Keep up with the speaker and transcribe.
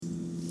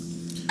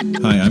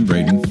Hi, I'm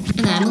Braden.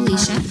 And I'm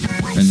Alicia.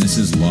 And this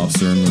is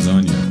Lobster and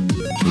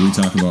Lasagna, where we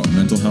talk about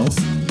mental health,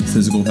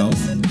 physical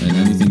health, and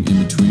anything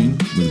in between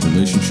with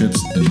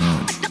relationships and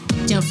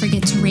marriage. Don't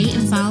forget to rate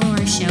and follow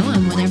our show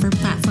on whatever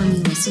platform you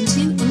listen to,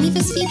 and leave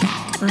us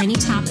feedback or any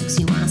topics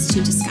you want us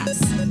to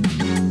discuss.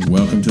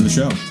 Welcome to the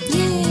show.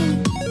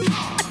 Yay!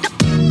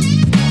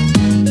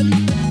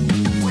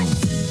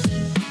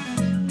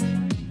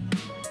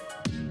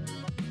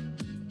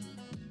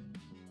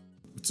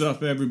 What's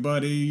up,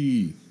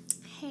 everybody?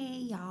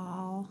 Hey,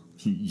 y'all.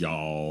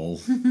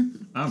 Y'all.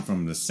 I'm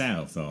from the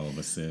South all of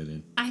a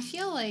sudden. I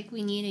feel like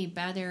we need a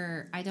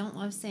better, I don't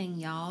love saying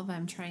y'all, but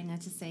I'm trying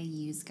not to say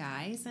yous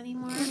guys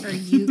anymore, or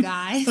you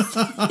guys.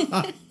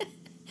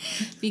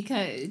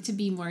 Because to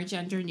be more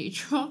gender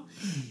neutral,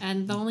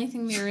 and the only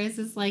thing there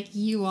is like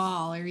you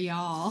all or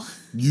y'all.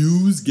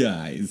 Use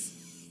guys.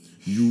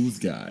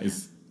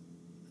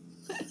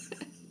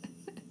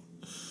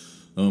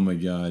 Oh my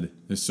God,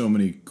 there's so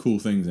many cool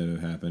things that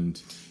have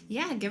happened.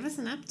 Yeah, give us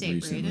an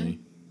update, recently.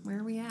 Braden. Where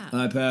are we at?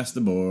 I passed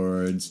the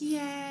boards.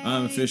 Yay!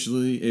 I'm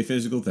officially a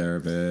physical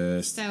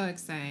therapist. So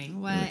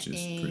exciting! What which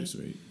is pretty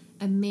sweet.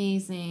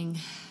 Amazing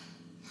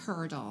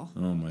hurdle!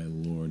 Oh my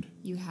Lord!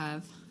 You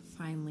have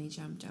finally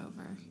jumped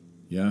over.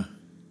 Yeah.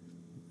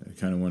 I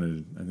kind of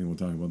wanted, I think we'll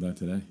talk about that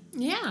today.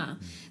 Yeah.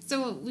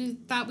 So we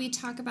thought we'd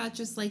talk about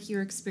just like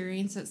your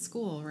experience at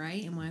school,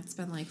 right? And what it's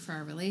been like for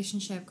our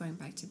relationship, going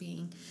back to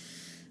being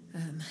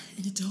an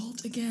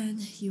adult again.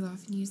 You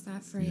often use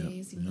that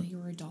phrase, even though you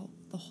were adult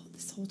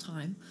this whole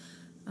time.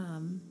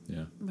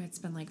 What it's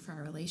been like for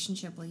our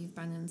relationship while you've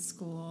been in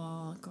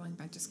school, going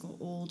back to school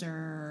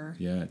older.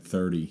 Yeah, at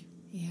 30.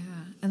 Yeah.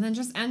 And then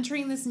just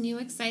entering this new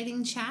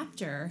exciting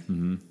chapter.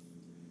 Mm-hmm.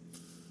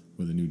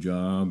 With a new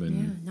job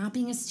and not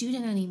being a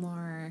student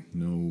anymore.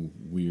 No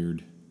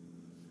weird.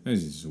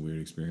 It's just a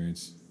weird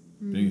experience.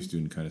 Mm-hmm. Being a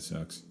student kind of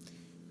sucks.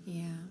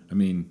 Yeah. I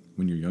mean,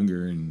 when you're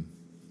younger and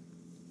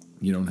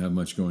you don't have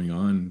much going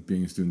on,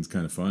 being a student's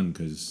kind of fun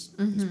because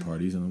there's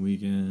parties on the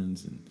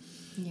weekends and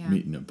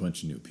meeting a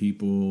bunch of new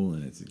people,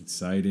 and it's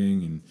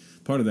exciting. And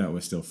part of that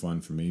was still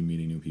fun for me,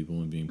 meeting new people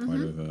and being part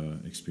of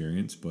an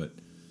experience. But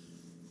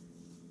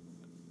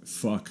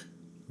fuck,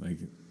 like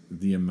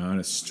the amount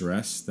of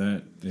stress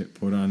that it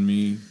put on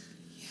me.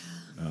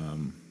 Yeah.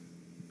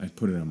 I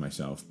put it on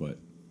myself, but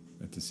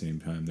at the same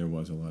time, there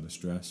was a lot of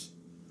stress.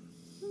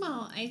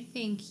 Well, I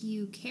think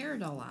you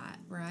cared a lot,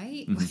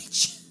 right? Mm-hmm.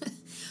 Which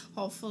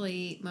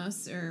hopefully but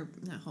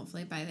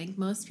I think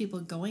most people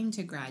going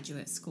to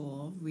graduate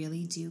school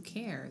really do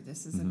care.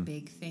 This is a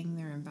big thing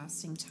they're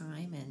investing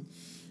time and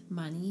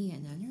money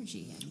and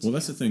energy into. Well,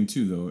 that's the thing,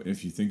 too, though.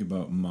 If you think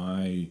about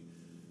my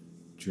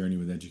journey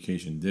with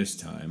education this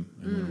time,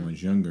 and when I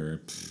was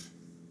younger,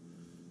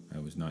 I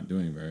was not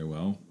doing very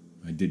well.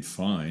 I did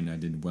fine. I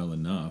did well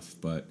enough,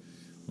 but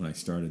when I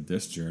started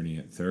this journey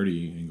at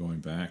 30 and going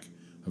back,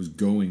 I was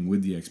going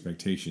with the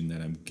expectation that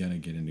I'm going to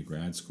get into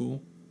grad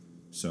school.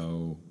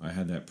 So I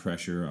had that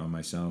pressure on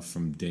myself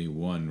from day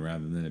one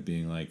rather than it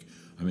being like,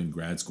 I'm in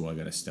grad school, I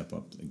got to step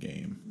up the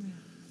game. Yeah.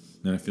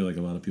 And I feel like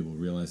a lot of people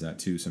realize that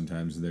too.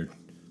 Sometimes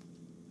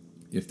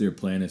if their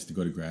plan is to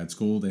go to grad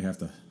school, they have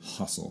to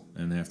hustle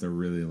and they have to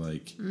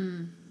really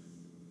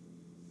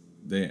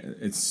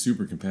it's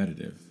super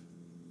competitive.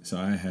 So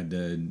I had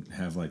to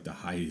have like the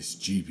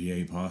highest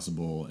GPA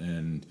possible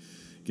and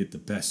get the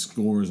best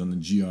scores on the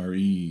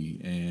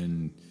GRE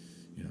and,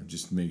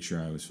 just make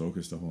sure I was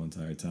focused the whole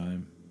entire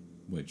time,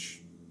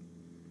 which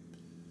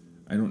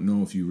I don't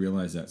know if you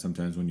realize that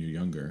sometimes when you're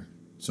younger.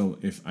 So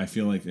I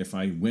feel like if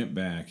I went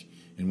back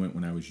and went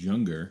when I was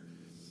younger,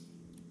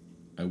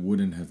 I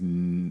wouldn't have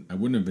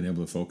been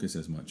able to focus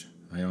as much.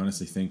 I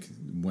honestly think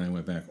when I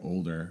went back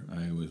older,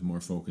 I was more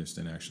focused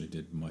and actually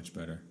did much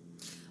better.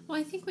 Well,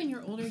 I think when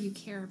you're older, you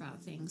care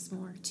about things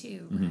more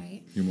too,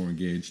 right? You're more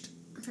engaged.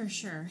 For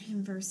sure.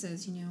 And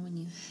versus, when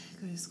you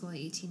go to school at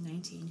 18,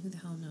 19, who the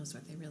hell knows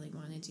what they really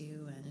want to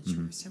do, and it's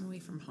your first time away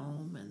from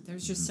home, and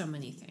there's just so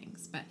many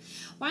things. But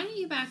why don't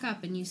you back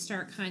up and you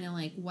start kind of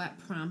like what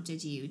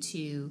prompted you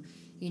to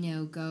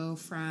go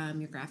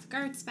from your graphic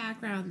arts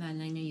background,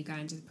 then I know you got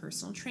into the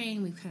personal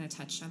training. We've kind of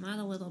touched on that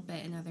a little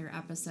bit in other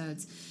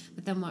episodes.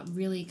 But then what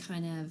really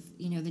kind of,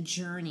 the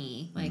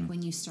journey, like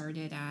when you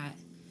started at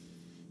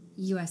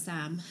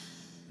USM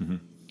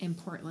in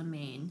Portland,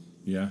 Maine.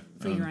 Yeah.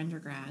 For your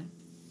undergrad.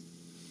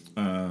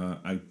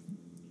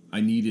 I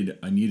needed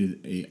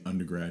a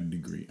undergrad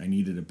degree. I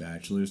needed a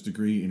bachelor's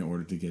degree in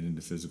order to get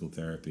into physical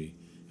therapy.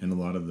 And a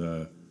lot of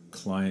the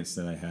clients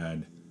that I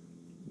had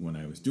when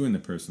I was doing the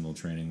personal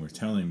training were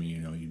telling me,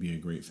 you'd be a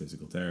great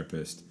physical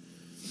therapist.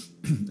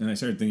 And I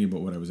started thinking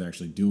about what I was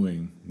actually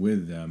doing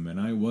with them. And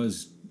I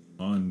was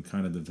on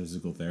kind of the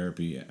physical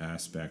therapy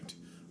aspect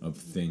of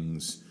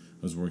things.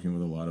 I was working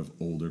with a lot of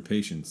older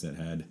patients that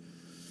had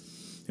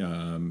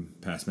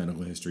past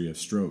medical history of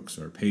strokes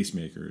or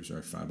pacemakers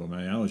or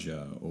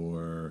fibromyalgia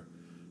or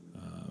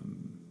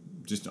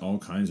just all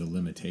kinds of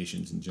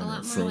limitations in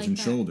general. Frozen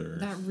shoulder.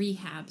 That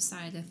rehab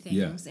side of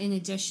things, in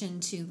addition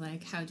to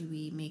how do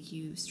we make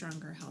you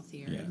stronger,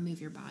 healthier, and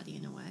move your body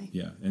in a way.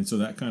 Yeah, and so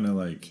that kind of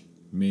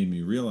made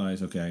me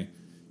realize, okay,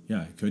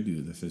 yeah, I could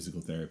do the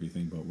physical therapy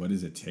thing, but what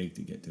does it take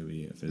to get to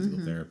be a physical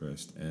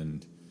therapist?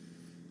 And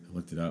I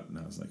looked it up, and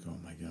I was like, oh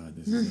my God,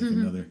 this is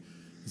like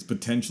it's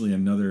potentially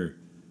another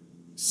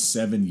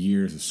 7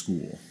 years of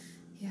school.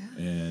 Yeah.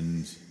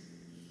 And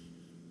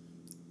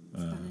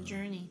It's been a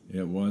journey.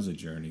 it was a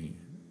journey.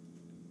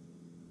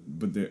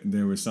 But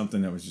there was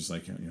something that was just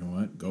like, you know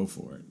what, go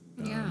for it.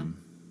 Yeah.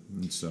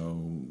 And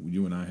so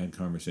you and I had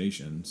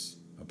conversations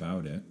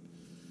about it.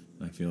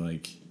 I feel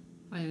like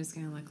What it was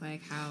going to look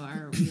like, how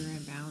we were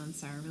in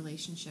balance, our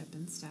relationship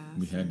and stuff.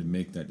 we had to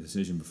make that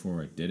decision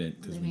before I did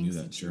it because we knew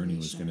that journey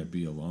was going to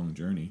be a long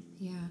journey.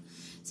 Yeah.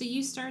 So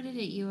you started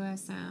at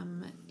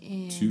USM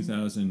in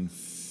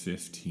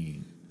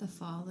 2015. The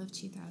fall of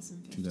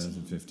 2015.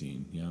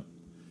 2015, yeah.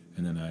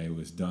 And then I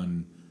was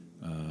done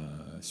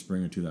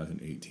spring of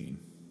 2018.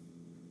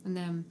 And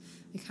then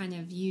we kind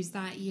of used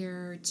that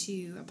year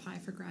to apply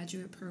for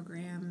graduate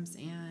programs,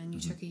 and you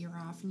took a year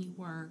off and you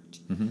worked.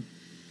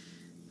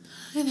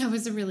 And that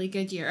was a really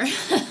good year.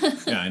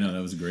 Yeah, I know.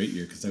 That was a great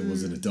year because I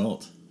was an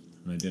adult.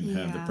 And I didn't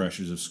have the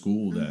pressures of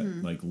school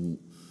that,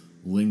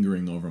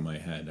 lingering over my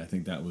head. I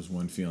think that was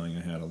one feeling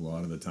I had a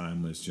lot of the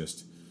time was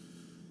just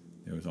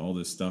there was all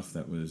this stuff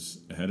that was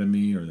ahead of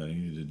me or that I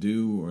needed to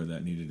do or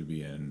that needed to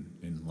be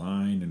in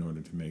line in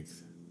order to make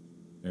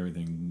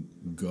everything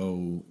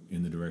go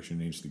in the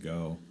direction it needs to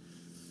go.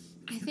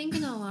 I think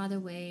in a lot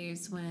of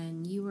ways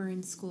when you were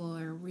in school,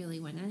 or really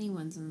when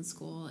anyone's in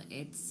school,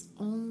 it's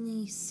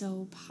only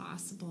so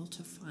possible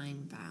to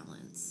find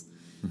balance.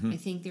 I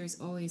think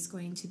there's always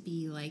going to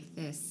be like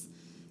this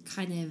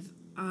kind of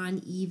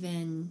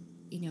uneven,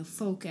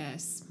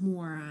 focus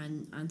more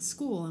on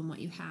school and what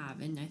you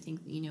have. And I think,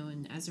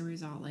 and as a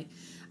result, like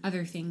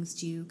other things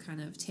do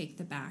kind of take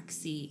the back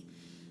seat.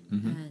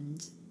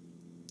 And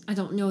I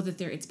don't know that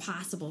it's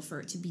possible for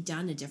it to be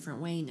done a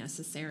different way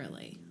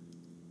necessarily.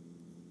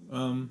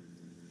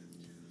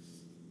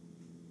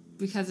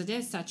 Because it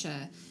is such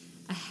a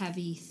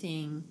heavy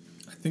thing.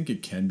 I think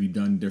it can be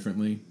done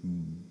differently,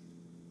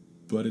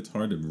 but it's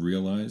hard to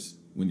realize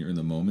when you're in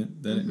the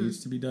moment that it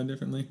needs to be done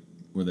differently,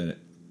 or that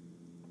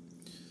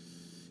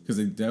because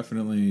I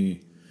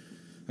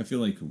feel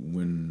like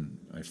when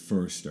I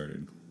first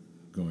started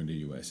going to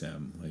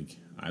USM, like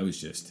I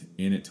was just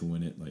in it to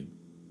win it, like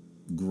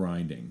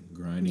grinding,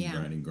 and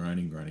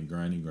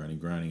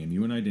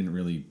you and I didn't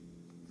really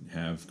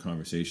have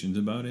conversations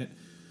about it.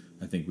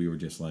 I think we were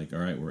just like, all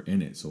right, we're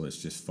in it, so let's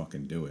just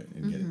fucking do it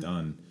and get it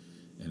done.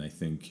 And I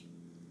think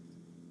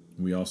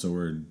we also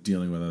were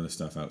dealing with other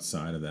stuff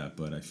outside of that,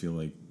 but I feel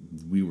like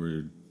we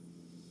were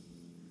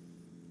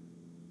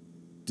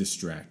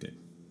distracted.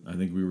 I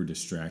think we were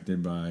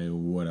distracted by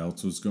what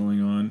else was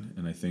going on,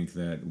 and I think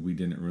that we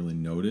didn't really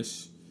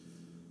notice.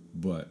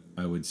 But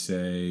I would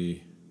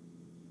say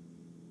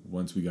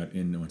once I got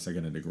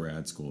into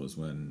grad school is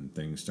when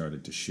things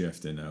started to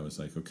shift, and I was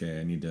like, okay,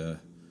 I need to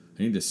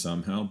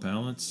somehow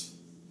balance.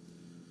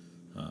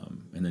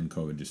 And then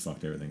COVID just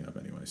fucked everything up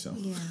anyway. So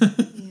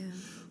Yeah.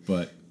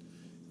 But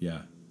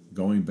yeah,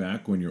 going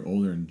back when you're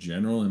older in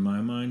general, in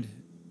my mind,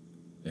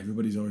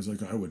 everybody's always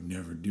like, I would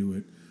never do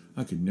it.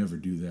 I could never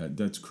do that.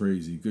 That's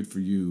crazy. Good for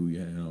you.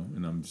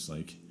 And I'm just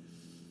like,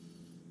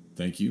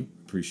 thank you.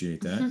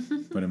 Appreciate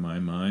that. But in my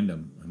mind,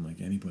 I'm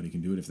like, anybody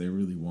can do it if they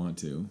really want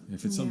to.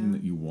 If it's something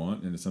that you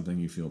want and it's something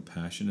you feel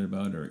passionate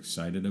about or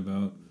excited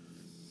about,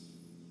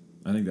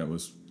 I think that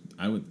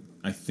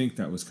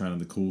was kind of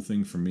the cool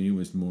thing for me,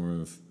 was more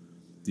of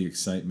the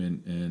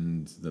excitement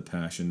and the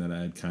passion that I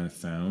had kind of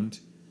found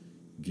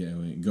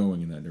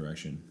going in that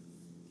direction,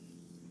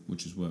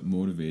 which is what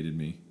motivated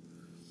me.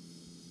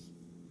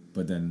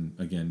 But then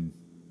again,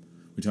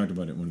 we talked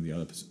about it in one of the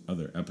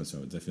other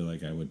episodes. I feel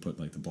like I would put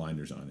like the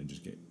blinders on and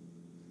just get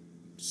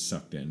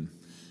sucked in.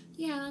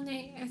 Yeah, and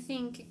I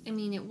think,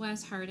 it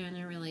was hard on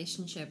a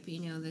relationship.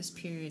 This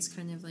period is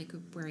kind of like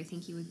where I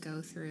think you would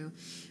go through,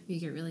 where you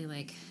get really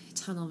like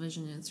tunnel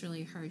vision, and it's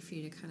really hard for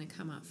you to kind of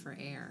come up for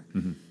air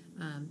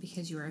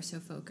because you are so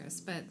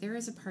focused. But there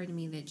is a part of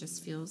me that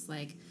just feels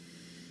like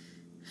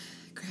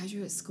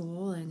graduate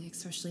school, and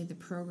especially the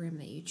program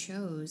that you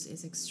chose,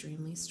 is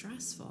extremely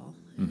stressful.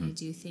 And I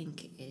do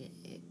think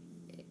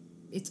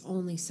it's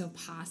only so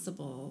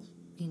possible,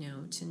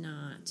 to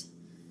not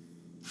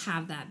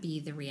have that be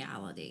the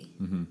reality.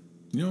 You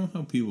know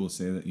how people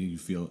say that you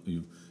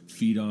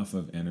feed off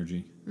of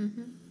energy?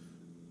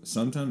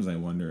 Sometimes I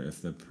wonder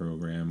if the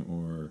program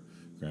or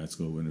grad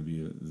school wouldn't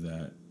be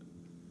that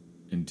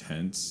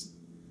intense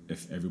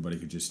if everybody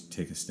could just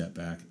take a step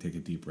back, take a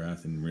deep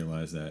breath, and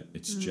realize that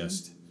it's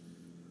just,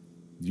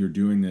 you're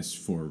doing this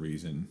for a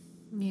reason.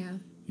 Yeah.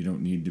 You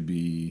don't need to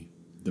be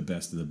the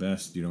best of the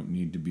best. You don't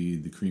need to be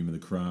the cream of the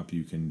crop.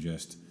 You can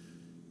just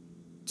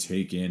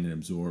take in and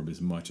absorb as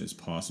much as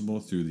possible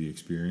through the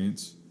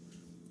experience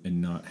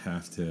and not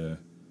have to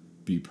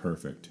be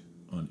perfect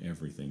on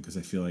everything. Because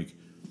I feel like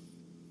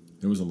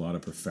there was a lot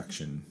of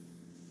perfection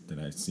that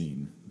I'd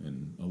seen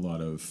and a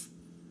lot of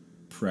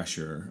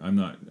pressure.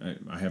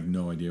 I have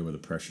no idea where the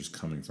pressure's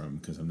coming from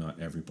because I'm not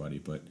everybody,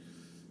 but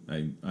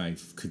I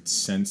could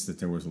sense that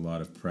there was a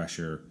lot of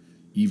pressure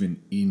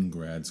even in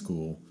grad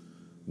school,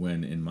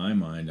 when in my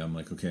mind I'm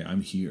like, okay,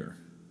 I'm here.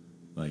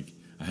 Like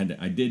I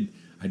did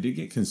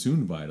get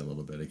consumed by it a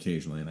little bit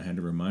occasionally, and I had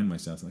to remind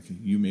myself, like,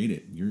 you made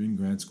it. You're in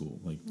grad school.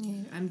 Like,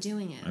 Yeah, I'm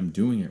doing it. I'm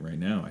doing it right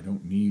now. I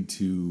don't need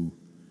to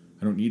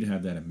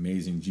have that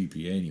amazing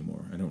GPA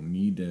anymore. I don't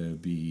need to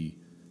be,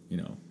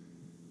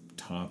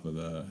 top of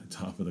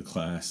the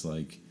class,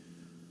 like,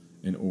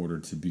 in order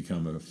to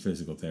become a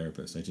physical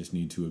therapist. I just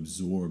need to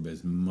absorb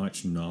as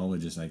much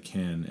knowledge as I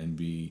can and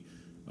be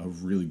a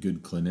really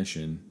good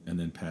clinician, and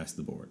then pass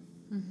the board.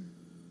 Mm-hmm.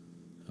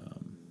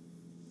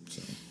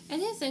 So. It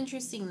is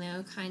interesting,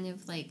 though, kind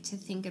of like to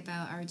think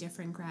about our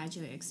different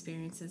graduate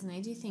experiences, and I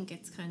do think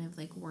it's kind of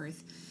like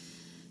worth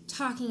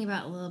talking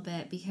about a little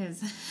bit,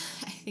 because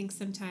I think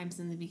sometimes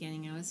in the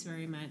beginning I was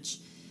very much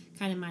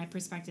kind of my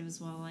perspective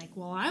as well, like,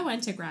 well, I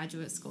went to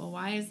graduate school,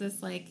 why is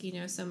this like,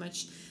 so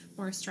much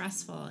more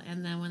stressful?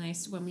 And then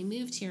when we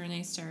moved here and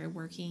I started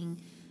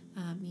working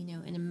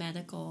in a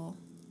medical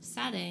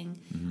setting,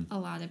 Mm-hmm. a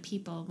lot of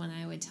people, when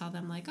I would tell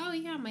them like, oh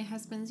yeah, my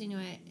husband's at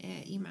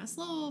UMass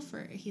Lowell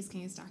he's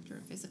getting his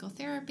doctorate in physical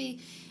therapy,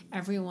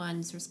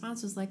 everyone's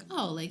response was like,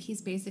 oh, like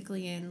he's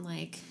basically in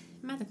like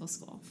medical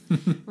school.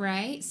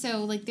 Right?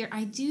 So like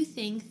I do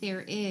think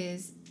there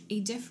is a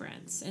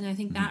difference, and I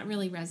think that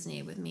really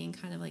resonated with me, and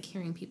kind of like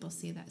hearing people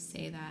say that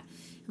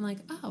I'm like,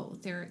 oh,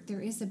 there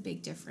is a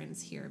big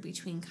difference here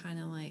between kind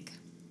of like,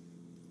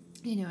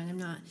 and I'm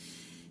not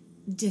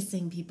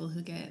dissing people who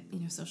get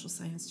social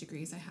science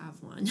degrees. I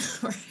have one.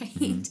 Right?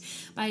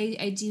 Mm-hmm. But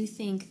I do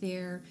think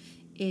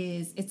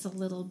it's a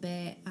little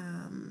bit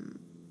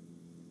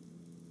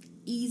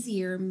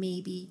easier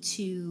maybe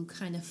to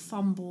kind of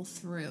fumble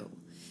through.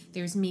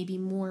 There's maybe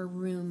more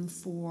room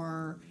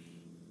for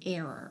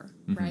error,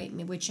 mm-hmm. right?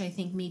 Which I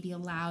think maybe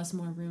allows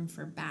more room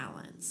for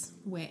balance.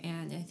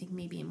 And I think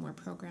maybe in more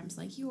programs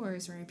like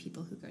yours, right,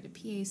 people who go to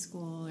PA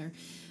school or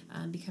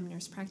become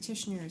nurse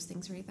practitioners,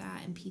 things like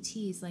that, and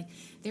PTs, like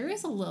there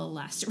is a little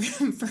less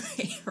room for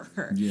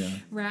error. Yeah.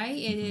 Right?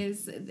 Mm-hmm. It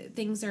is,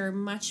 things are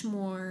much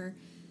more,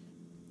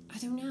 I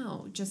don't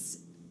know,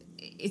 just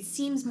it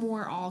seems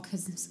more all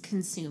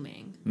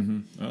consuming.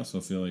 Mm-hmm. I also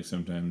feel like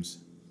sometimes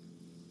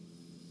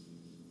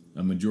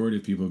a majority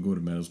of people who go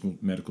to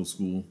medical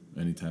school,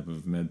 any type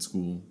of med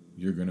school,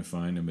 you're going to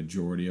find a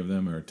majority of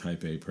them are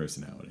type A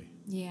personality.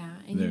 Yeah,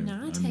 and you're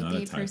not a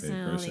type A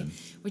personality,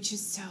 which is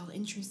so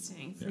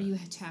interesting for you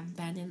to have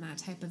been in that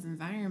type of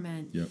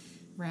environment. Yep.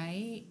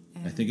 Right?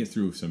 I think it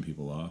threw some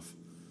people off,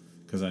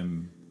 because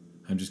I'm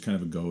just kind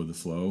of a go with the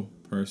flow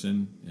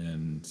person,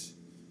 and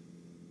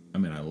I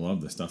mean, I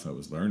love the stuff I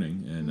was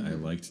learning, and mm-hmm. I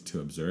liked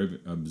to absorb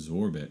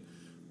it,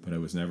 but I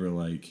was never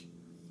like,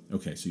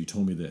 okay, so you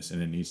told me this,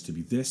 and it needs to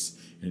be this,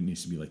 and it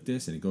needs to be like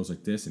this, and it goes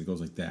like this, and it goes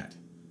like that.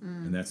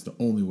 And that's the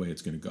only way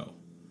it's going to go.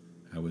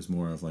 I was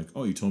more of like,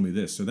 oh, you told me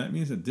this, so that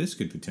means that this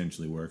could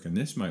potentially work, and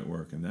this might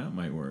work, and that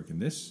might work,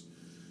 and this,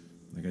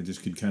 like, I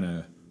just could kind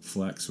of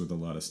flex with a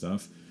lot of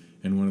stuff.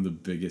 And one of the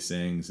biggest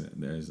sayings,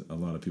 there's a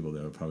lot of people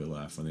that would probably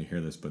laugh when they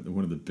hear this, but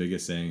one of the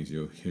biggest sayings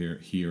you'll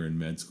hear in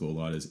med school a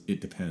lot is,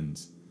 it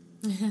depends.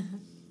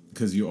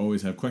 Because you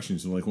always have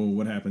questions. Like, well,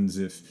 what happens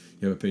if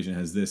you have a patient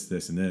has this,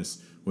 this, and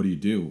this? What do you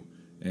do?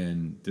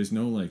 And there's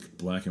no, like,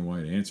 black and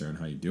white answer on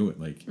how you do it.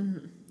 Like,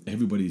 mm-hmm.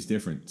 everybody's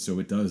different, so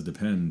it does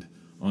depend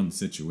on the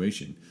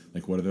situation.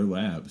 Like, what are their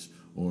labs?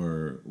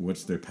 Or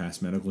what's their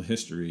past medical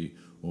history?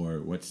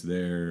 Or what's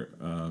their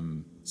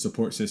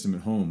support system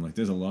at home? Like,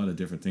 there's a lot of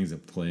different things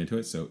that play into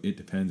it, so it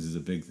depends is a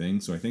big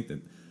thing. So I think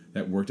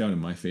that worked out in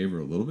my favor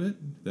a little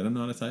bit, that I'm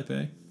not a type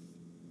A.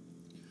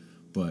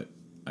 But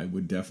I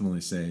would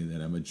definitely say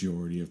that a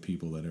majority of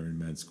people that are in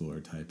med school are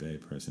type A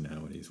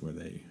personalities, where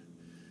they're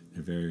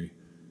very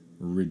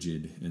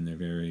rigid and they're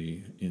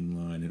very in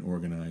line and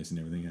organized, and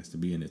everything has to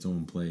be in its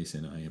own place,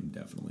 and I am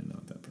definitely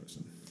not that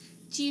person.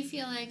 Do you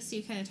feel like, so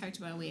you kind of talked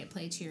about a way it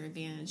played to your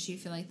advantage, do you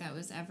feel like that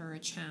was ever a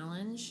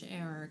challenge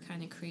or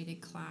kind of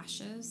created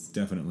clashes?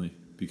 Definitely,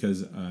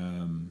 because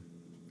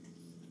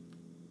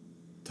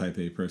type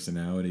A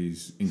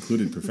personalities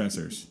included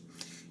professors.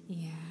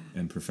 Yeah.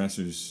 And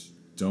professors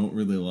don't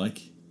really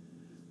like,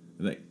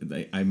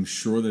 I'm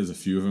sure there's a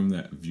few of them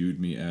that viewed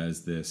me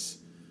as this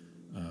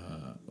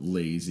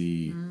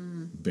lazy,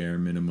 bare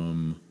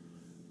minimum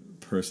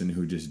person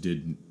who just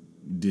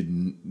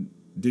didn't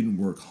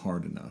work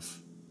hard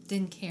enough.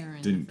 Didn't care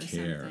enough. Didn't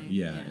care.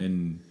 Yeah,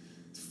 and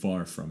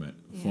far from it.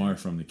 Yeah. Far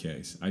from the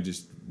case. I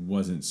just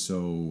wasn't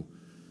so,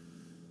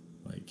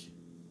 like,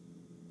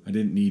 I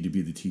didn't need to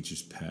be the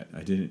teacher's pet.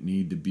 I didn't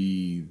need to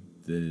be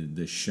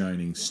the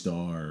shining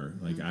star.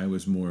 Mm-hmm. Like, I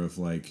was more of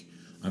like,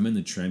 I'm in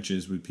the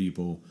trenches with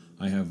people.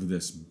 I have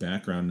this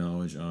background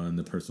knowledge on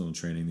the personal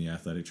training, the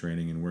athletic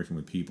training, and working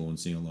with people and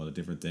seeing a lot of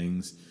different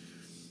things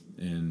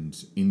and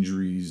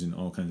injuries and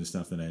all kinds of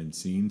stuff that I had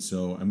seen.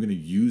 So I'm going to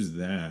use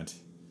that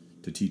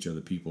to teach other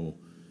people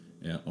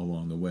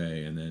along the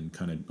way, and then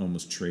kind of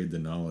almost trade the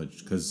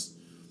knowledge, because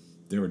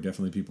there were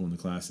definitely people in the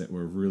class that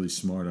were really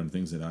smart on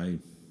things that I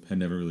had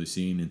never really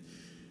seen, and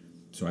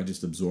so I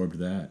just absorbed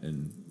that.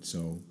 And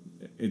so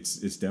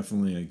it's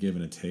definitely a give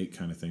and a take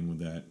kind of thing with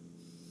that.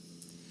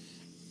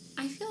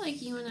 I feel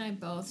like you and I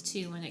both,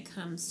 too, when it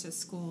comes to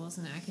schools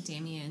and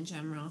academia in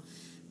general,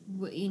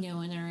 in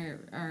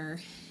our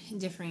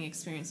differing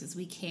experiences,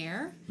 we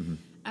care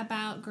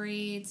about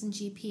grades and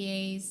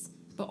GPAs,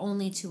 but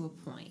only to a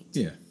point.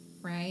 Yeah.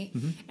 Right?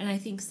 And I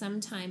think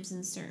sometimes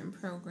in certain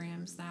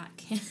programs that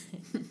can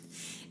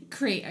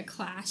create a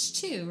clash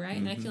too, right?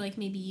 And I feel like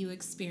maybe you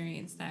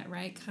experienced that,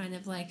 right? Kind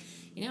of like,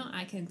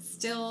 I can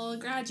still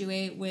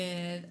graduate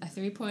with a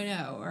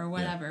 3.0 or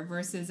whatever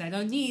versus I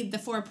don't need the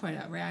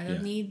 4.0, right? I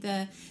don't need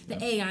the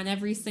A on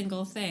every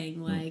single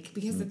thing, like,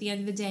 because at the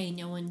end of the day,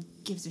 no one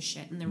gives a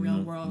shit in the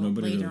real world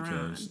nobody later really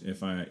cares. on.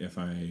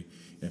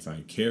 If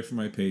I care for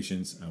my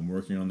patients, I'm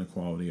working on the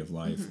quality of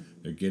life.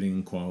 They're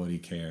getting quality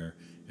care,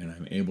 and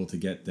I'm able to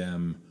get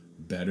them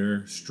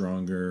better,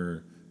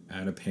 stronger,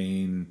 out of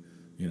pain,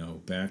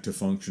 back to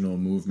functional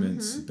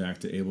movements, back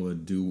to able to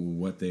do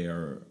what they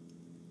are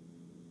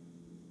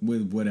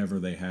with whatever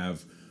they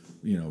have,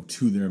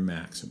 to their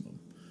maximum.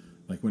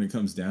 Like when it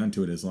comes down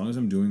to it, as long as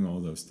I'm doing all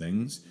those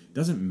things, it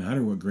doesn't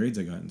matter what grades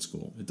I got in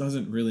school. It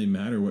doesn't really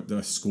matter what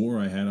the score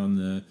I had on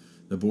the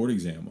board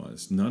exam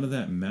was. None of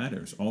that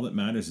matters. All that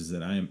matters is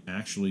that I am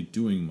actually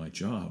doing my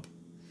job.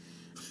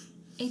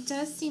 It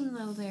does seem,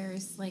 though,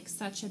 there's, like,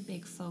 such a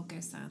big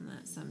focus on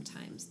that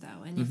sometimes,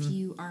 though. And if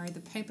you are the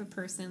type of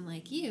person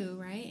like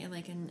you, right,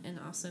 and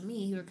also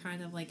me, who are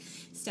kind of, like,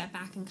 step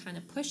back and kind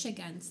of push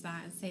against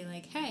that and say,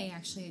 like, hey,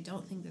 actually, I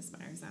don't think this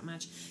matters that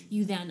much,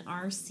 you then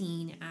are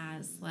seen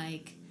as,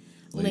 like,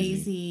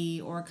 lazy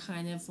or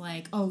kind of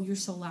like, oh, you're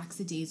so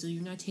lackadaisical,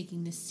 you're not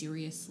taking this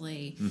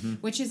seriously,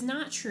 which is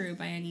not true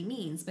by any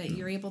means, but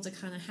you're able to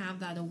kind of have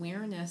that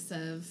awareness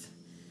of,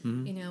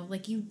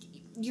 like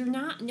you're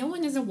not, no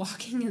one is a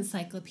walking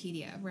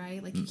encyclopedia,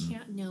 right? Like, you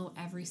can't know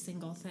every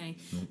single thing,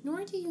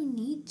 nor do you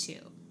need to,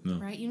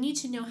 right? You need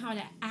to know how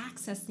to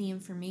access the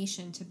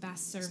information to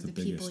best serve the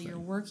people you're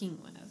working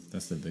with.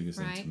 That's the biggest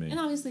thing to me. And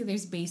obviously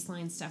there's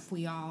baseline stuff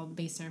we all,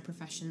 based on our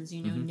professions,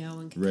 know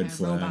and can red kind of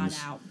flags, robot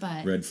out.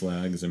 But red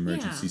flags,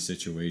 emergency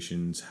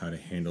situations, how to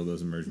handle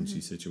those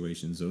emergency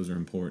situations, those are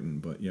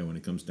important. But yeah, when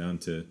it comes down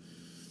to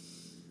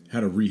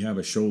how to rehab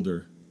a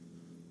shoulder,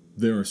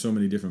 there are so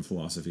many different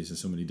philosophies and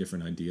so many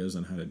different ideas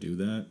on how to do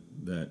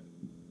that,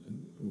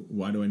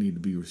 why do I need to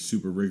be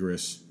super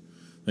rigorous?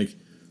 Like,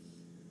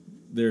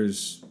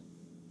 there's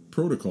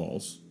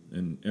protocols,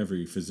 and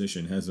every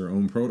physician has their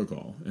own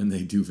protocol, and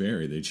they do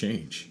vary, they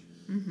change.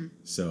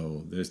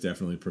 So there's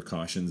definitely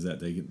precautions that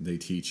they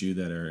teach you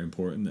that are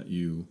important that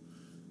you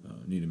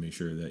need to make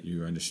sure that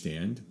you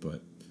understand,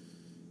 but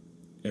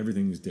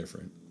everything is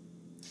different.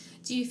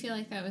 Do you feel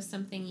like that was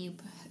something you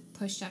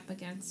pushed up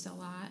against a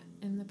lot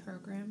in the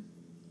program?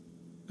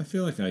 I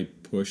feel like I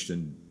pushed a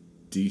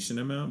decent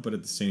amount, but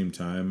at the same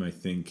time, I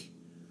think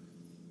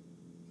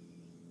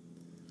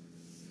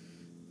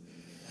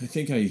at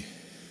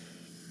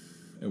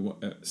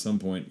some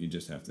point you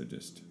just have to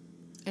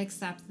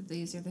accept that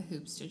these are the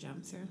hoops to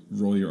jump through.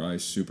 Roll your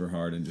eyes super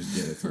hard and just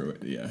get it through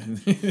it. Yeah.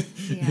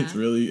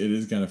 It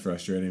is kind of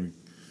frustrating.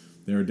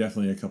 There are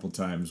definitely a couple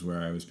times where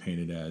I was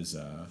painted as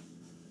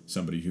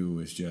somebody who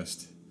was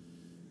just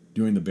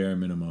doing the bare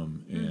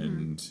minimum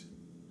and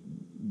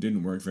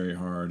didn't work very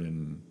hard,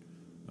 and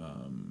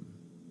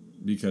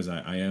because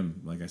I am,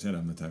 like I said,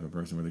 I'm the type of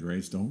person where the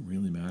grades don't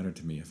really matter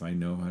to me. If I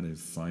know how to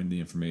find the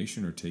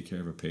information or take care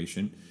of a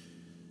patient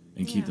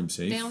and keep them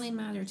safe, they only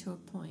matter to a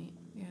point.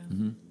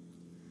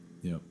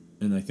 Yeah.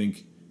 And I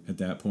think at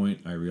that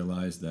point I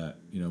realized that,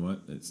 you know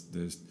what,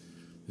 there's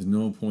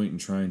no point in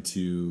trying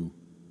to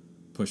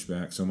push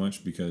back so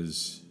much,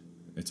 because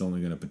it's only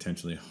going to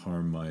potentially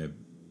harm my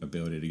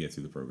ability to get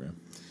through the program.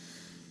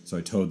 So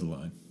I towed the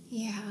line.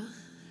 Yeah.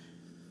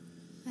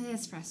 It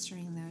is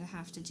frustrating, though, to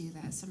have to do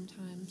that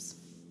sometimes.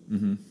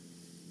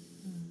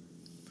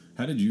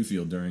 How did you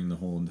feel during the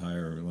whole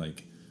entire,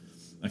 like,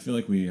 I feel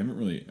like we haven't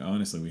really talked about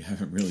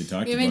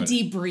it. We haven't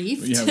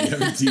debriefed. Yeah, we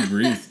haven't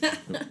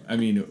debriefed. I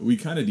mean, we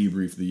kind of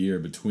debriefed the year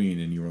between,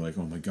 and you were like,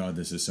 oh my God,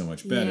 this is so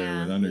much better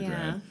with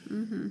undergrad.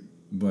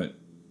 But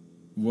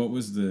what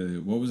was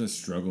a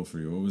struggle for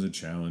you? What was a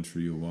challenge for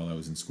you while I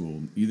was in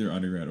school, either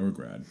undergrad or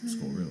grad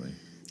school, really?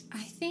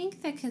 I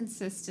think the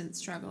consistent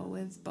struggle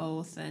with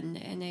both,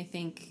 and I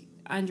think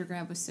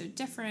undergrad was so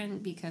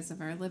different because of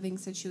our living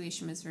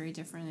situation was very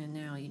different, and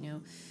now,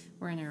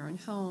 we're in our own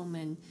home,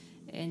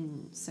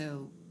 and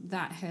so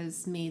that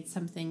has made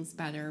some things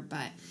better.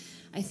 But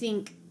I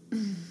think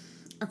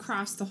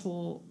across the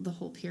whole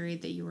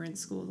period that you were in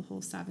school, the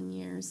whole 7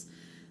 years,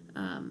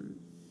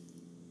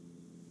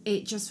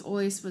 it just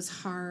always was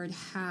hard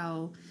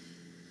how,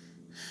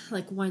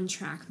 like, one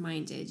track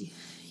minded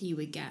you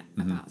would get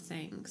about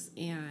things.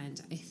 And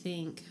I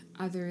think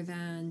other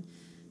than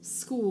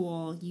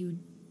school,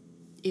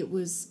 it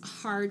was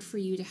hard for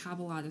you to have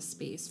a lot of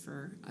space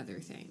for other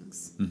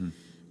things.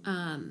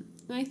 And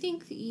I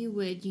think you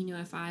would,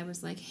 if I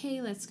was like,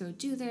 hey, let's go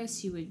do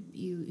this, you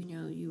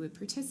would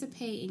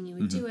participate and you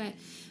would do it.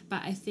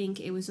 But I think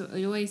it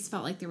always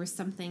felt like there was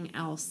something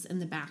else in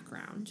the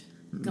background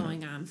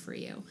going on for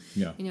you.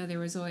 Yeah. There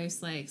was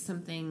always like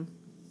something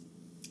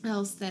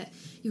else that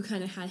you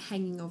kind of had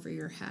hanging over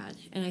your head.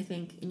 And I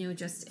think,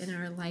 just in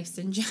our lives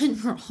in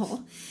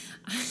general,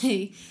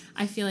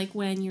 I feel like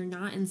when you're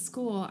not in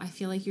school, I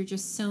feel like you're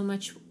just so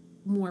much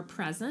more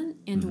present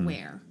and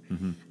aware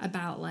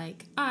about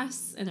like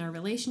us and our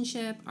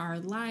relationship, our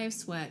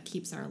lives, what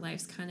keeps our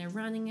lives kind of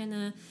running in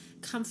a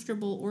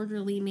comfortable,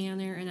 orderly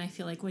manner. And I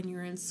feel like when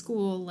you're in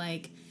school,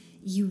 like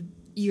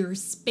your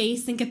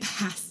space and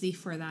capacity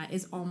for that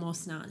is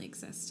almost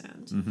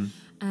non-existent.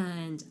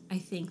 And I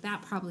think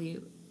that probably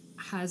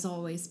has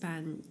always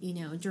been,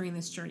 during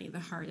this journey, the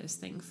hardest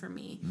thing for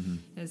me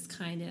is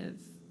kind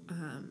of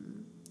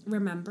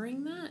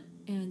remembering that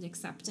and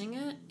accepting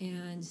it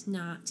and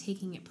not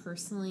taking it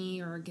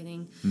personally or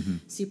getting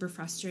super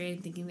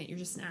frustrated thinking that you're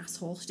just an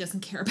asshole who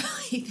doesn't care about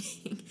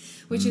anything,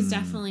 which is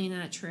definitely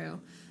not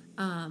true.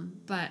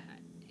 But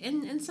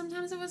and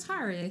sometimes it was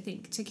hard, I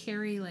think, to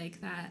carry like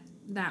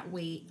that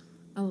weight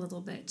a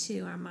little bit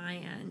too on my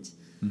end.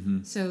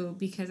 So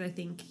because I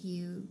think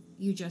you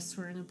just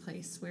were in a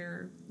place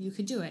where you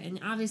could do it. And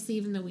obviously,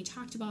 even though we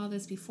talked about all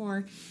this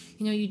before,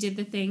 you did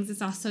the things,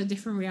 it's also a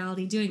different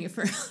reality doing it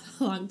for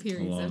long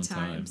periods of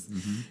times.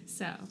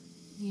 So,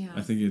 yeah.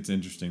 I think it's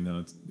interesting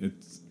though.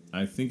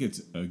 I think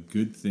it's a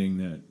good thing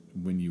that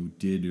when you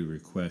did a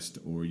request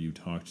or you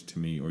talked to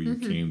me or you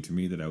came to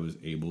me, that I was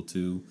able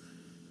to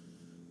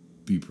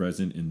be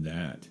present in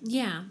that.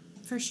 Yeah,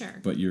 for sure.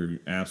 But you're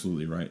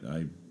absolutely right.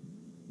 I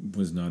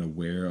was not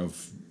aware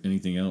of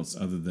anything else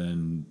other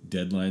than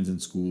deadlines in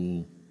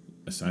school,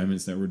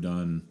 assignments that were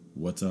done,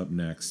 what's up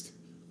next.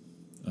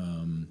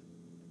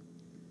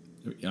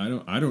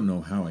 I don't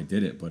know how I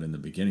did it, but in the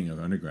beginning of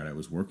undergrad, I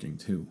was working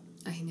too.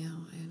 I don't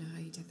know how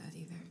you did that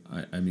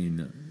either. I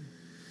mean,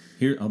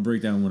 here I'll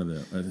break down one of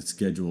the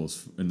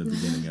schedules in the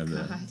beginning of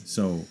the.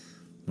 So,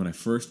 when I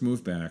first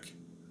moved back,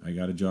 I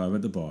got a job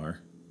at the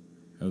bar.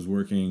 I was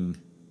working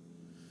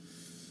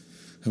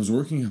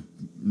a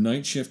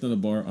night shift on the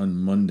bar on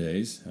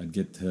Mondays. I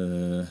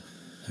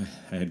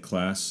had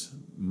class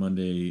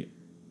Monday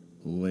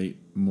late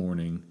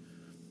morning.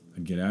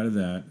 I'd get out of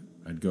that.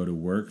 I'd go to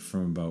work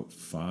from about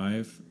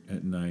 5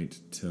 at night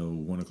till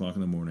 1 o'clock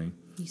in the morning.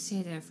 You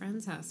stayed at a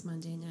friend's house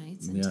Monday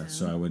nights in Yeah, town.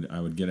 so I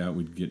would get out.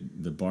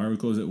 The bar would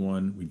close at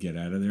 1. We'd get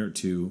out of there at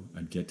 2.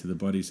 I'd get to the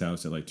buddy's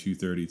house at like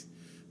 2:30,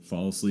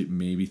 fall asleep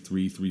maybe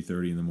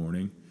 3:30 in the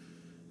morning.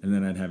 And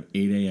then I'd have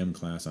 8 a.m.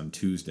 class on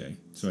Tuesday.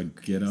 So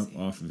I'd get up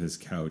off of his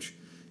couch,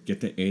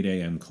 get to 8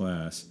 a.m.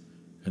 class,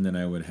 and then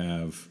I would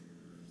have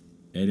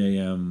 8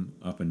 a.m.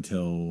 up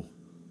until,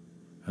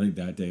 I think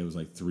that day it was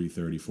like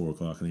 3:30, 4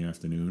 o'clock in the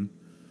afternoon.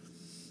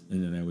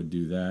 And then I would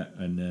do that.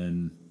 And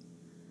then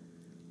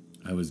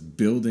I was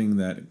building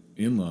that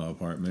in-law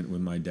apartment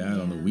with my dad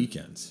on the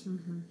weekends.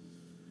 And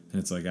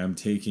it's like I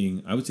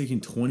was taking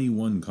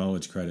 21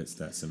 college credits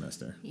that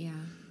semester. Yeah.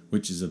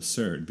 Which is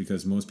absurd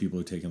because most people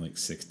are taking like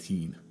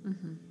 16.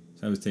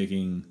 So I was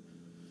taking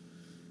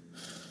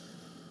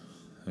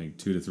like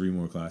 2 to 3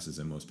 more classes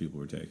than most people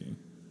were taking.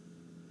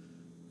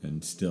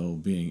 And still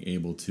being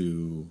able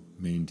to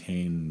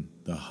maintain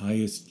the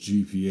highest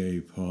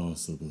GPA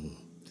possible.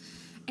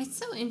 It's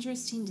so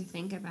interesting to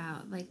think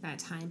about, like, that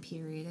time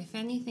period. If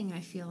anything, I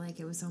feel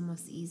like it was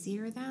almost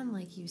easier then,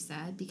 like you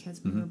said,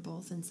 because we were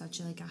both in such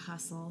a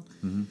hustle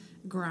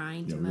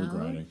grind mode. We were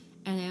grinding.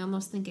 And I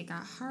almost think it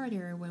got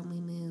harder when we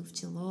moved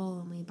to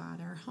Lowell and we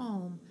bought our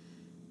home,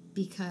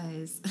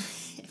 because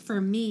for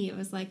me it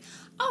was like,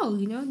 oh,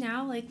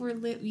 now like we're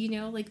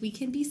like we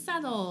can be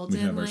settled. We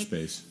and have our like,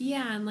 space.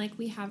 Yeah, and like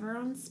we have our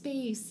own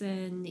space,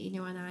 and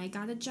and I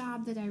got a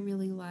job that I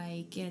really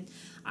like, and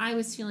I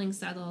was feeling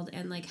settled,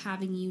 and like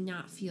having you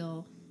not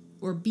feel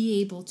or be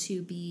able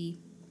to be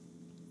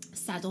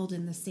settled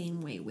in the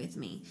same way with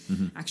me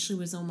actually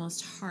was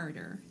almost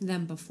harder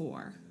than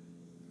before.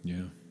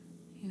 Yeah.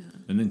 Yeah.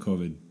 And then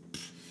COVID.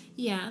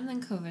 Yeah, and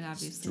then COVID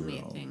obviously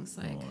made things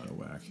like all out of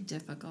whack.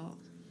 difficult.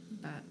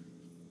 But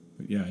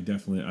yeah,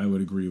 I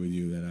would agree with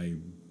you that I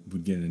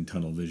would get in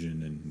tunnel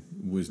vision and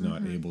was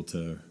not able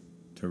to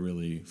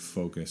really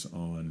focus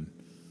on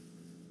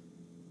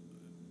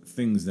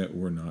things that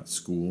were not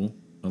school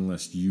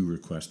unless you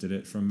requested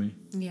it from me.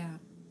 Yeah.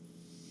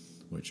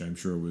 Which I'm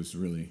sure was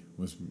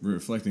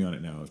reflecting on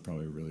it now, is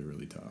probably really,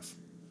 really tough.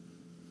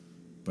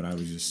 But I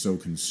was just so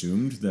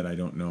consumed that I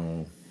don't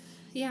know.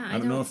 Yeah, I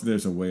don't know if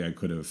there's a way I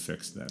could have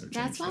fixed that or changed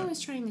that. That's what I was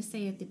trying to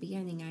say at the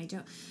beginning. I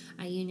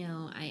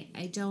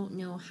don't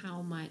know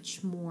how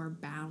much more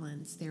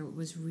balance there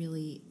was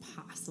really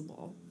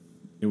possible.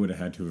 It would have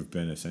had to have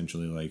been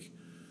essentially like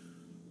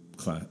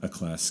a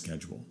class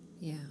schedule.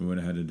 Yeah. We would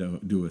have had to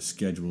do a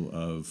schedule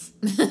of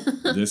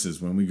this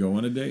is when we go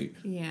on a date.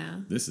 Yeah.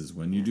 This is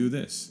when you do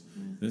this.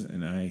 This,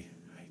 and I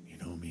you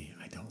know me,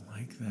 I don't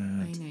like that.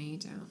 I know you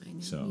don't. I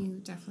know So.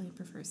 you definitely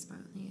prefer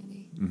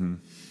spontaneity.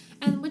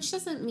 And which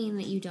doesn't mean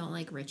that you don't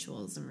like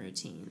rituals and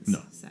routines.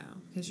 No. So,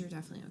 because you're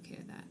definitely okay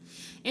with that.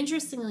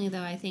 Interestingly,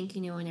 though, I think,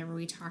 whenever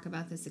we talk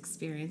about this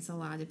experience, a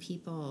lot of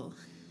people,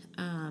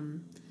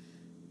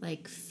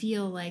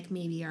 feel like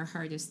maybe our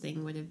hardest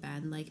thing would have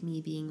been, like, me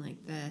being, like,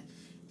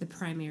 the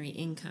primary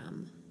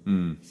income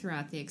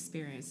throughout the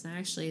experience. And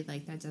actually,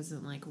 like, that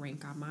doesn't like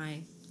rank on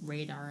my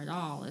radar at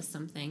all as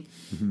something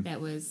that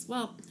was,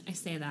 well, I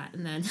say that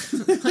and then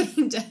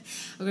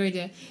I'm going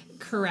to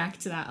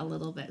correct that a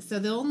little bit. So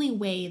the only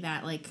way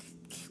that like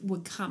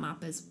would come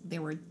up is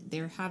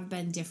there have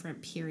been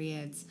different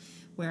periods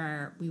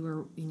where we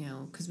were,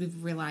 because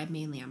we've relied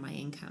mainly on my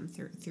income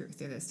through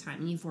this time.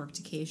 And you've worked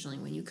occasionally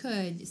when you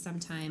could,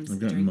 sometimes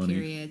during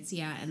periods,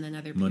 and then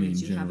other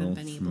periods you haven't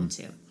been able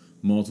to.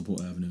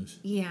 Multiple avenues.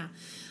 Yeah.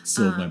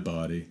 Sold my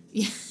body.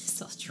 Yeah,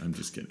 sold your I'm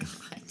just kidding.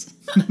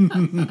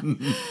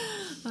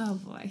 Oh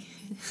boy.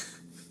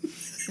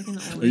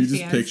 Are you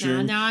just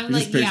picturing? Now I'm you're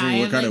like, just picturing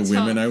what kind of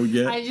women I would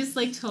get? I just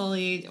like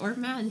totally, or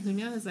men, who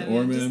knows?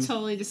 I'm just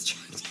totally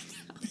distracted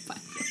now by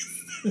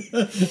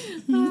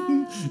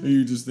this. Are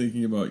you just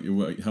thinking about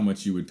how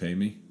much you would pay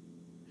me?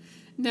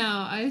 No,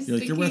 I was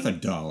you're worth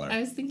 $1. I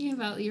was thinking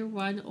about your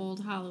one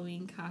old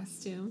Halloween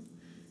costume.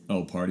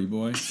 Oh, party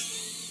boy?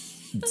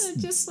 I'm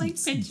just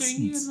like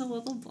picturing you in the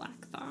little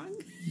black thong.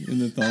 In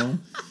the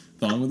thong?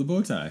 Thong with a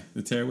bow tie.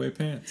 The tearaway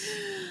pants.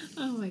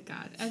 Oh my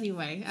god.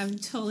 Anyway, I'm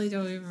totally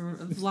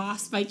I've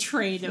lost my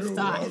train of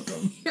thought. You're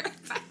welcome.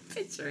 I'm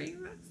picturing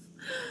this.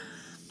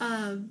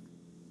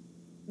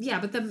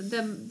 Yeah, but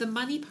the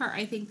money part,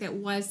 I think that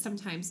was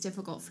sometimes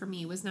difficult for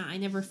me was not, I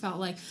never felt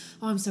like,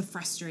 oh, I'm so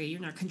frustrated,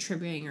 you're not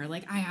contributing, or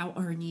like I out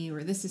earn you,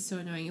 or this is so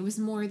annoying. It was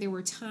more, there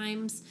were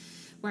times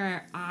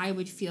where I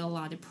would feel a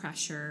lot of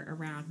pressure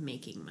around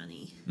making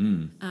money.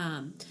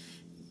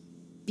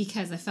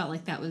 Because I felt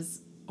like that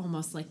was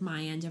almost like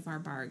my end of our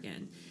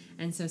bargain.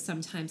 And so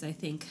sometimes I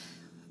think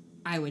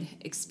I would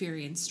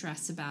experience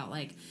stress about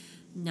like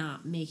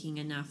not making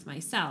enough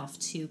myself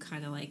to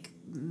kind of like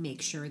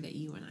make sure that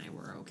you and I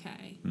were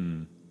okay.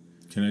 Can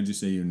I just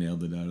say you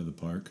nailed it out of the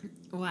park?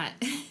 What?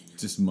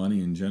 Just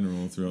money in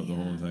general throughout the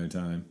whole entire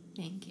time.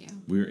 Thank you.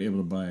 We were able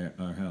to buy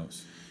our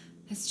house.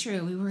 That's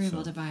true. We were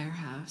able to buy our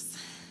house.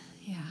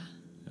 Yeah.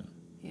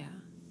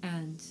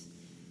 And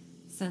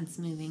since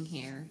moving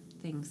here,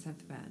 things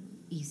have been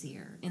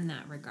easier in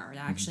that regard.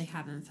 I actually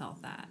haven't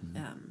felt that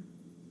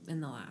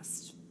in the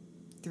last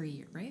 3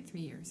 years, right? 3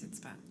 years it's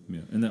been.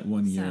 Yeah, and that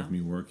 1 year of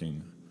me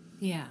working.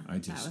 Yeah,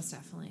 that was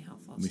definitely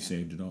helpful. We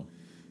saved it all.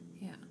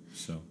 Yeah.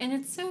 So. And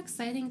it's so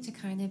exciting to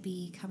kind of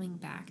be coming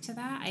back to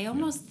that. I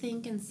almost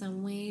think in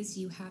some ways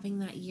you having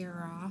that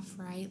year off,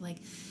 right? Like,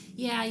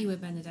 yeah, you would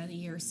have been done a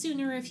year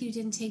sooner if you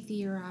didn't take the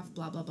year off,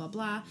 blah, blah, blah,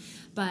 blah.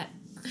 But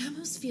I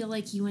almost feel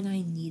like you and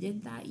I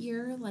needed that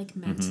year, like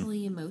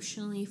mentally,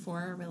 emotionally for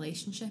our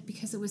relationship,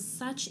 because it was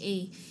such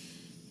a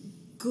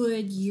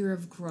good year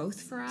of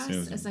growth for us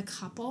as a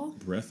couple.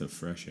 Breath of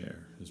fresh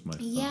air is my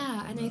thought.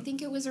 Yeah, and I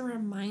think it was a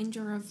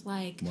reminder of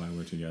like why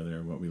we're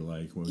together, what we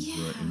like, what we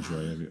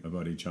enjoy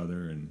about each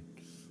other, and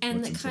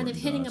the kind of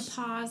hitting a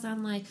pause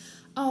on like,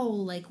 oh,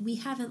 like we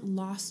haven't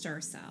lost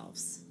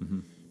ourselves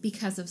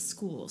because of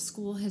school.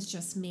 School has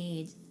just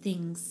made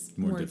things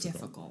more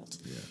difficult.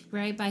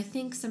 Right? But I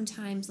think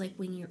sometimes like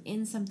when you're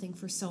in something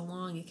for so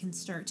long, it can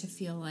start to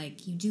feel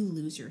like you do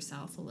lose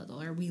yourself a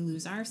little, or we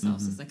lose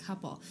ourselves as a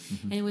couple.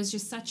 And it was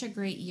just such a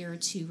great year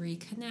to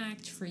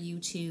reconnect, for you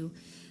to,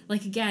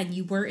 like, again,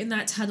 you weren't in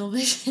that tunnel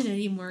vision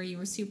anymore. You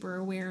were super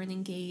aware and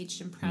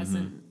engaged and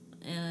present.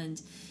 And,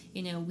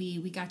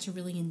 we got to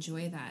really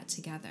enjoy that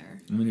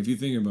together. I mean, if you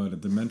think about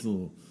it, the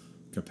mental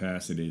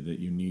capacity that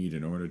you need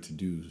in order to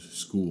do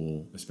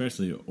school,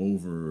 especially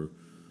over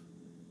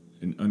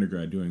an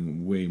undergrad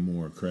doing way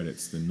more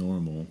credits than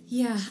normal.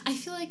 Yeah, I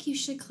feel like you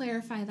should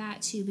clarify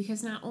that too,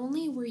 because not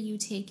only were you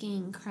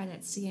taking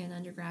credits to get an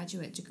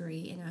undergraduate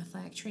degree in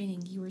athletic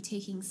training, you were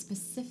taking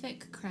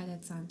specific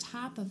credits on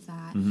top of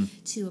that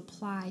to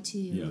apply to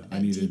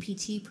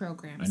DPT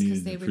programs,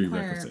 because they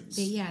require,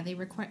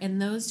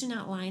 and those do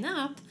not line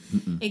up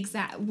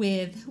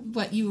with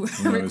what you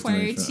were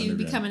required to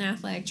become an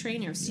athletic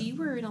trainer. So you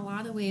were in a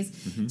lot of ways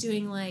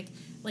doing like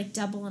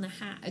double and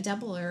a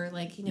double, or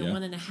like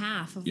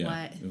 1.5 of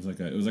what it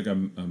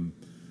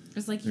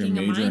was like being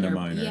a major and a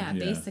minor. minor. Yeah,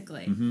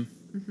 basically.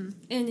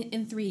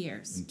 In 3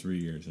 years. In 3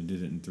 years, I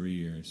did it in 3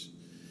 years,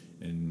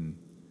 and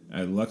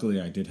luckily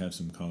I did have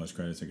some college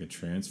credits I could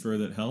transfer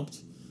that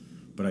helped,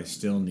 but I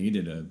still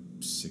needed a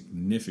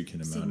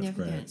significant amount of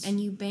credits. And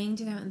you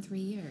banged it out in 3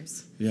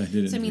 years. Yeah, I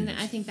did it. So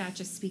I think that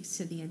just speaks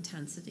to the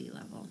intensity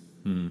level.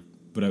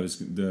 But I was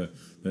the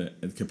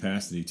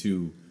capacity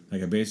too.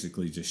 Like, I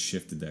basically just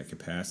shifted that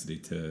capacity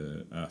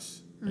to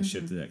us. I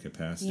shifted that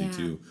capacity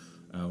to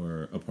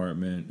our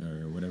apartment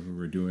or whatever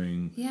we're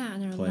doing. Yeah,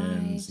 and our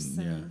plans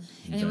lives.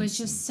 And it was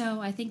just so,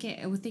 I think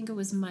it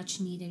was much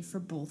needed for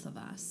both of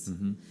us.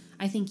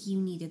 I think you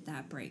needed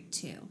that break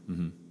too.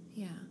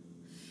 Yeah.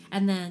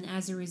 And then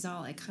as a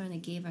result, it kind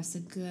of gave us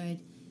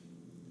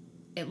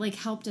it like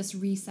helped us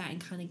reset and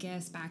kind of get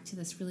us back to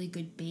this really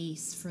good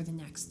base for the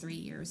next 3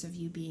 years of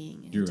you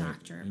being in a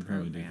doctorate program. It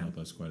probably did help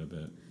us quite a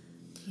bit.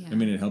 Yeah. I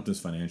mean, it helped us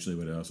financially,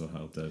 but it also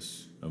helped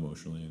us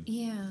emotionally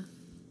and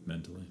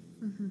mentally.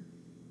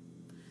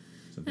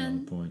 It's a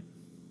valid point.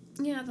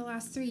 Yeah, the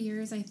last 3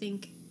 years, I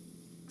think,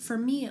 for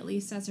me at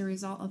least, as a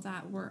result of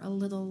that, were a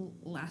little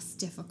less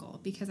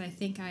difficult, because I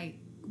think I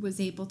was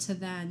able to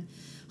then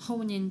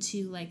hone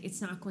into like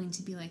it's not going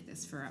to be like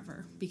this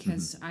forever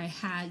because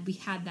we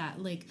had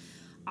that like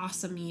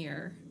awesome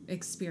year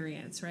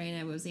experience, right? And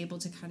I was able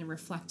to kind of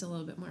reflect a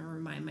little bit more and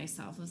remind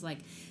myself of like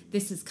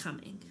this is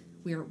coming.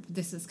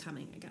 This is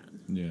coming again.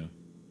 Yeah.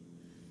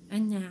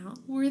 And now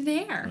we're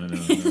there. I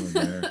know we're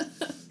there.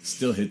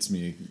 Still hits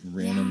me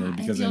randomly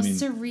because it feels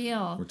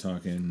surreal. We're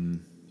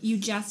talking. You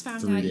just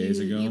found 3 out days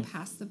ago? You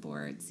passed the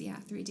boards. Yeah,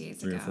 3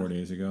 days ago. 3 or 4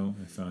 days ago,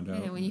 I found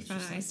out. And when you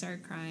found out, I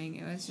started crying.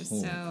 It was just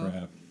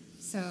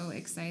so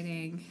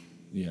exciting.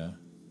 Yeah,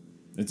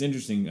 it's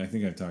interesting. I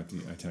think I talked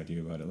to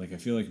you about it. Like I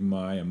feel like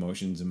my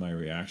emotions and my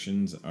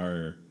reactions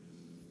are.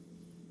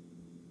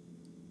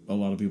 A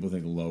lot of people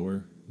think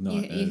lower,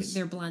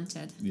 they're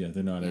blunted. Yeah,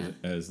 they're not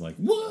as like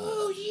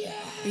whoa yeah.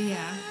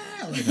 Yeah.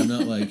 Like I'm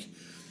not like.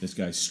 This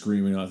guy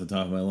screaming off the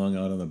top of my lung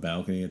out on the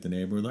balcony at the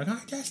neighborhood, like, I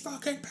just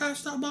fucking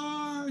passed the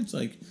bar. It's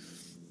like,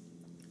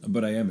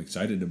 but I am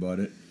excited about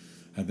it.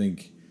 I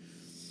think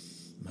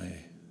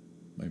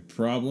my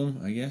problem,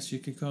 I guess you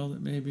could call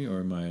it maybe,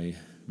 or my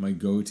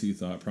go-to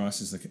thought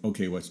process, like,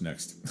 okay, what's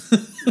next?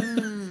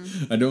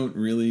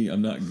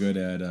 I'm not good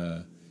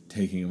at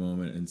taking a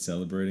moment and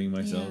celebrating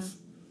myself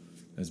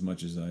as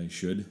much as I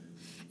should.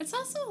 It's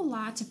also a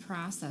lot to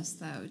process,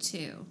 though,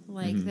 too.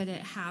 Like, that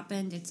it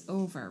happened, it's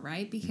over,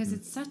 right? Because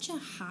it's such a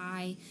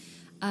high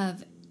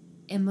of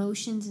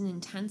emotions and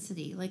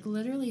intensity. Like,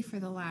 literally for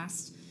the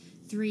last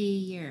 3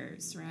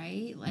 years,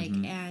 right? Like,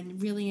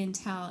 and really and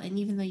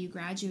even though you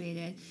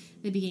graduated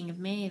the beginning of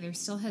May, there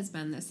still has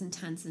been this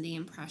intensity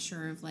and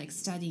pressure of, like,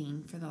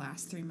 studying for the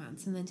last 3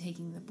 months and then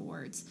taking the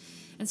boards.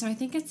 And so I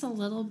think it's a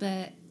little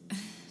bit...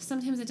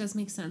 Sometimes it does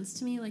make sense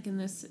to me, like in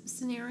this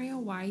scenario,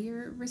 why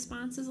your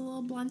response is a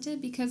little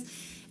blunted, because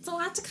it's a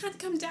lot to kind of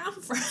come down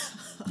from.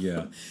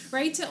 Yeah.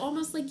 Right? To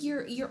almost like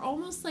you're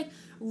almost like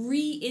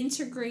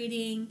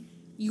reintegrating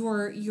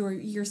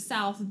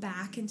yourself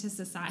back into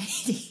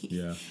society.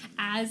 Yeah.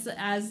 As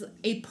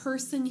a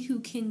person who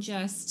can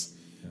just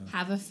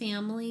have a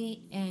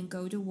family and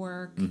go to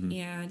work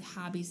and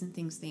hobbies and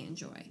things they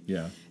enjoy.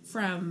 Yeah.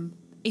 From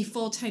a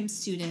full-time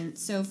student,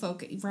 so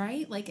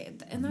right? Like,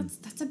 and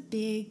that's a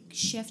big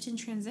shift and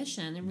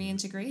transition and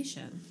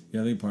reintegration.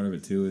 Yeah, I think part of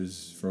it, too,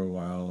 is for a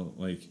while,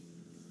 like,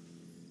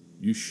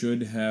 you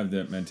should have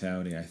that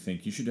mentality. I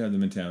think you should have the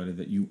mentality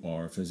that you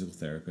are a physical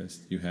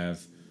therapist. You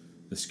have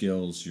the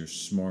skills, you're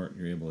smart,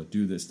 you're able to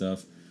do this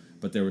stuff.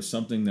 But there was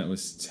something that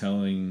was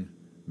telling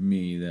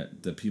me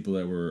that the people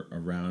that were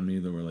around me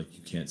that were like,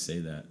 you can't say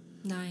that.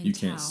 You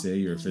can't say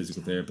you're a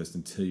physical therapist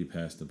until you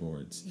pass the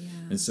boards. Yeah.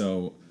 And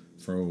so...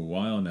 For a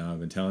while now, I've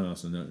been telling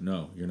myself,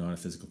 no, you're not a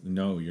physical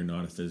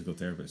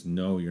therapist.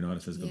 No, you're not a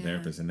physical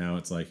therapist. And now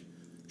it's like,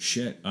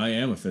 shit, I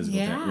am a physical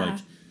therapist. Like,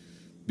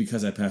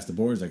 because I passed the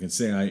boards, I can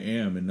say I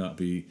am and not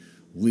be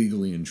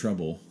legally in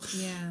trouble.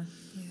 Yeah.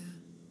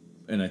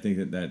 And I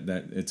think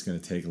that it's going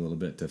to take a little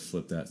bit to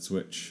flip that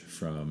switch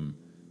from,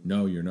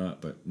 no, you're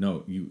not, but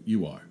no,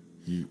 you are.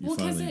 Well,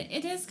 because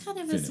it is kind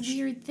of this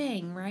weird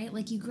thing, right?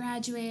 Like, you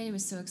graduated, it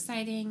was so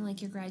exciting,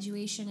 like your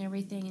graduation,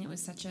 everything, and it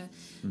was such a,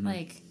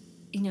 like...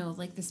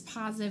 like this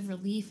positive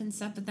relief and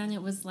stuff, but then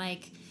it was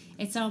like,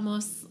 it's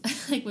almost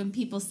like when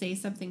people say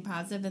something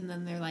positive and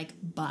then they're like,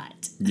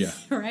 but. Yeah.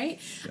 Right?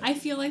 Yeah. I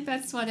feel like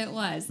that's what it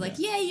was. Like,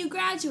 you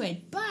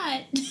graduate,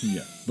 but.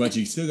 Yeah. But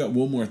you still got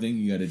one more thing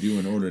you got to do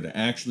in order to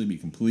actually be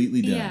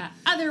completely done. Yeah.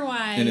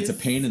 Otherwise. And it's a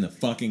pain in the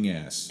fucking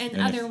ass. And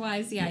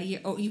otherwise,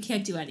 you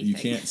can't do anything. You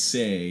can't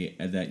say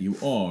that you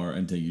are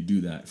until you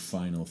do that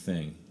final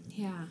thing.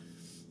 Yeah.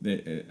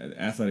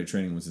 Athletic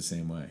training was the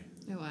same way.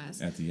 It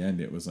was. At the end,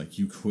 it was like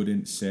you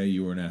couldn't say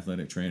you were an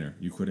athletic trainer.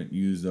 You couldn't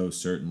use those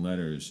certain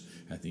letters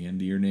at the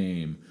end of your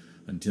name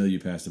until you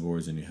passed the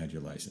boards and you had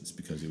your license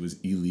because it was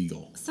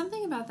illegal.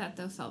 Something about that,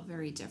 though, felt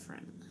very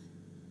different.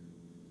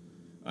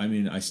 I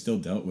mean, I still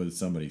dealt with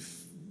somebody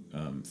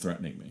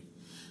threatening me.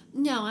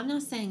 No, I'm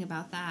not saying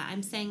about that.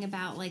 I'm saying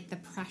about, like, the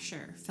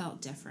pressure felt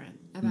different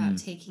about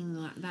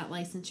taking that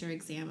licensure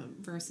exam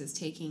versus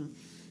taking...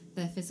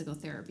 the physical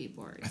therapy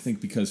board. I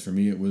think because for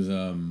me it was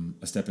a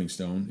stepping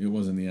stone. It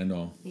wasn't the end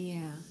all.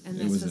 Yeah, and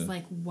this was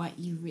like what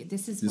you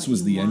this was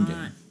what the you end want.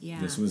 game. Yeah,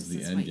 this was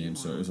the end game,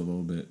 so it was a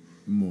little bit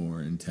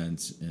more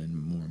intense and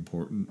more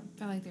important. I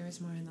felt like there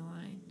was more in the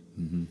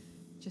line,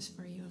 just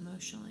for you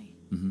emotionally.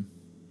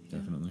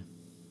 Definitely.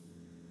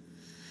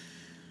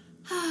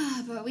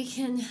 But we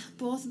can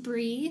both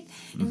breathe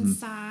and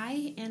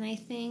sigh, and I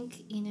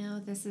think,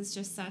 this is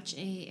just such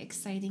a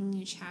exciting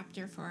new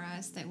chapter for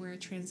us that we're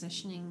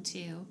transitioning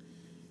to,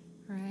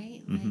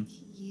 right? Like,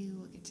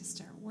 you get to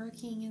start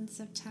working in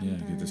September.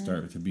 Yeah, get to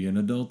start to be an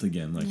adult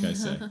again, like I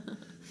say.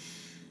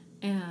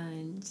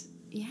 And,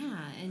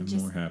 I'm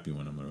just... more happy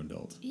when I'm an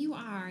adult. You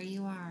are,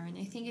 and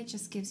I think it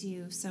just gives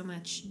you so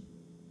much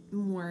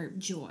more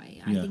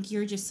joy. I think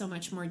you're just so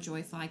much more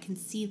joyful. I can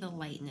see the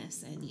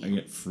lightness in you. I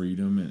get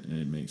freedom and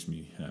it makes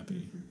me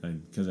happy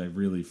because I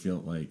really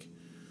felt like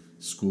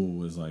school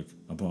was like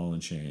a ball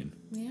and chain.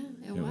 Yeah,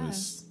 it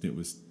was. It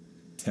was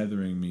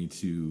tethering me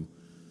to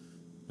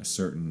a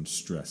certain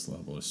stress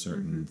level, a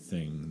certain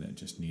thing that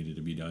just needed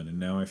to be done. And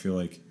now I feel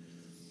like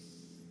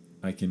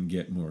I can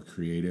get more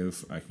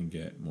creative, I can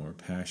get more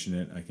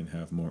passionate, I can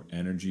have more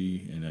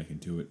energy, and I can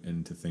do it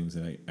into things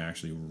that I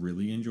actually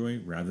really enjoy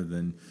rather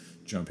than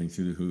jumping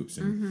through the hoops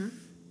and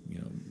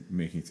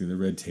making through the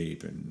red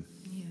tape and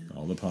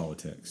all the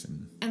politics.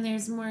 And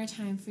there's more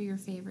time for your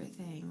favorite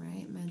thing,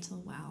 right?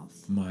 Mental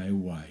wealth. My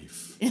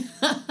wife.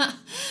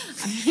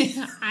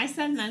 I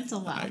said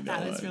mental wealth.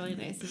 That was really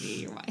nice of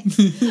you, your wife.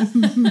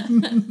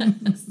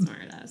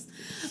 Smart ass.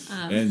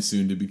 And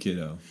soon to be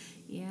kiddo.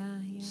 Yeah.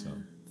 So.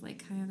 It's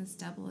like kind of this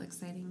double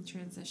exciting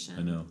transition.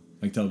 I know.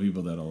 I tell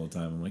people that all the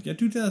time. I'm like,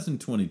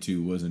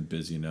 2022 wasn't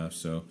busy enough,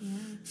 so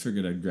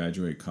figured I'd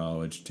graduate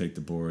college, take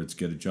the boards,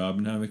 get a job,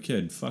 and have a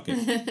kid. Fuck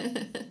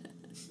it.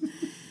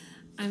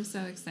 I'm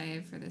so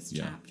excited for this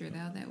chapter,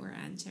 though, that we're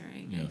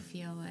entering. Yeah. I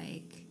feel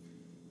like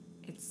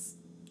it's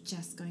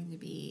just going to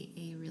be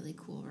a really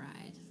cool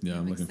ride. Yeah,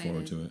 I'm looking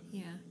forward to it.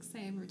 Yeah,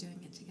 excited we're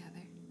doing it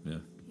together. Yeah.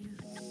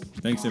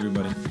 Thanks,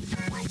 everybody.